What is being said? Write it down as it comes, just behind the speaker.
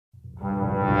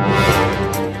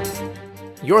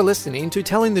You're listening to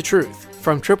Telling the Truth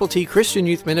from Triple T Christian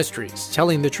Youth Ministries,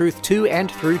 telling the truth to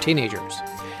and through teenagers.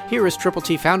 Here is Triple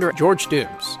T founder George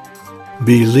Dooms.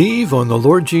 Believe on the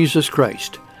Lord Jesus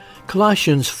Christ.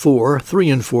 Colossians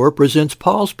 4:3-4 presents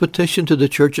Paul's petition to the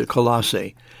church at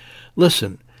Colossae.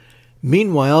 Listen,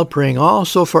 meanwhile praying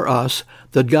also for us,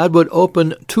 that God would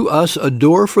open to us a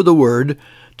door for the word,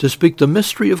 to speak the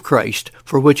mystery of Christ,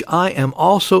 for which I am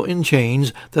also in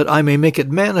chains, that I may make it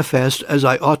manifest as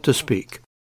I ought to speak.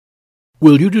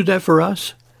 Will you do that for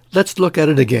us? Let's look at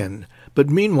it again.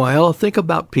 But meanwhile, think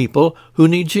about people who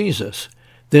need Jesus.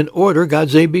 Then order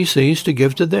God's ABCs to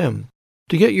give to them.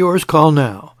 To get yours, call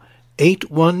now.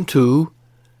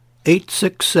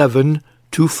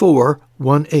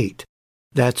 812-867-2418.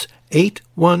 That's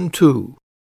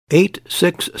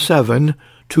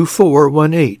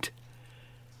 812-867-2418.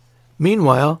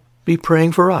 Meanwhile, be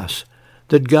praying for us,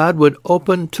 that God would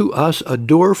open to us a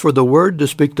door for the Word to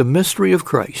speak the mystery of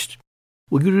Christ.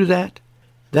 Will you do that?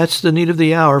 That's the need of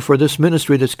the hour for this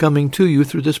ministry that's coming to you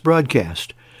through this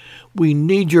broadcast. We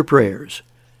need your prayers.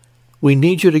 We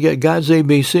need you to get God's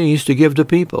ABCs to give to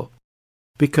people,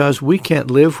 because we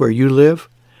can't live where you live.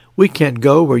 We can't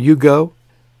go where you go,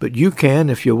 but you can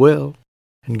if you will.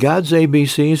 And God's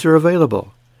ABCs are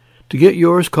available. To get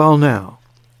yours, call now.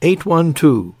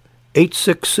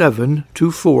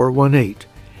 812-867-2418.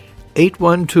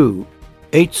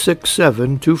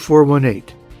 812-867-2418.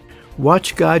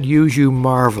 Watch God use you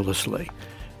marvelously.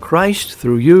 Christ,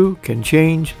 through you, can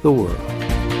change the world.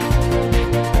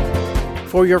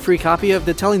 For your free copy of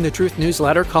the Telling the Truth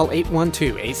newsletter, call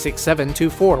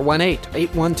 812-867-2418,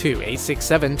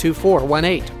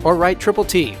 812-867-2418, or write Triple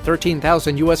T,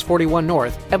 13,000 U.S. 41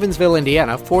 North, Evansville,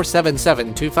 Indiana,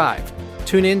 47725.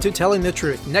 Tune in to Telling the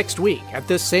Truth next week at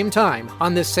this same time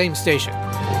on this same station.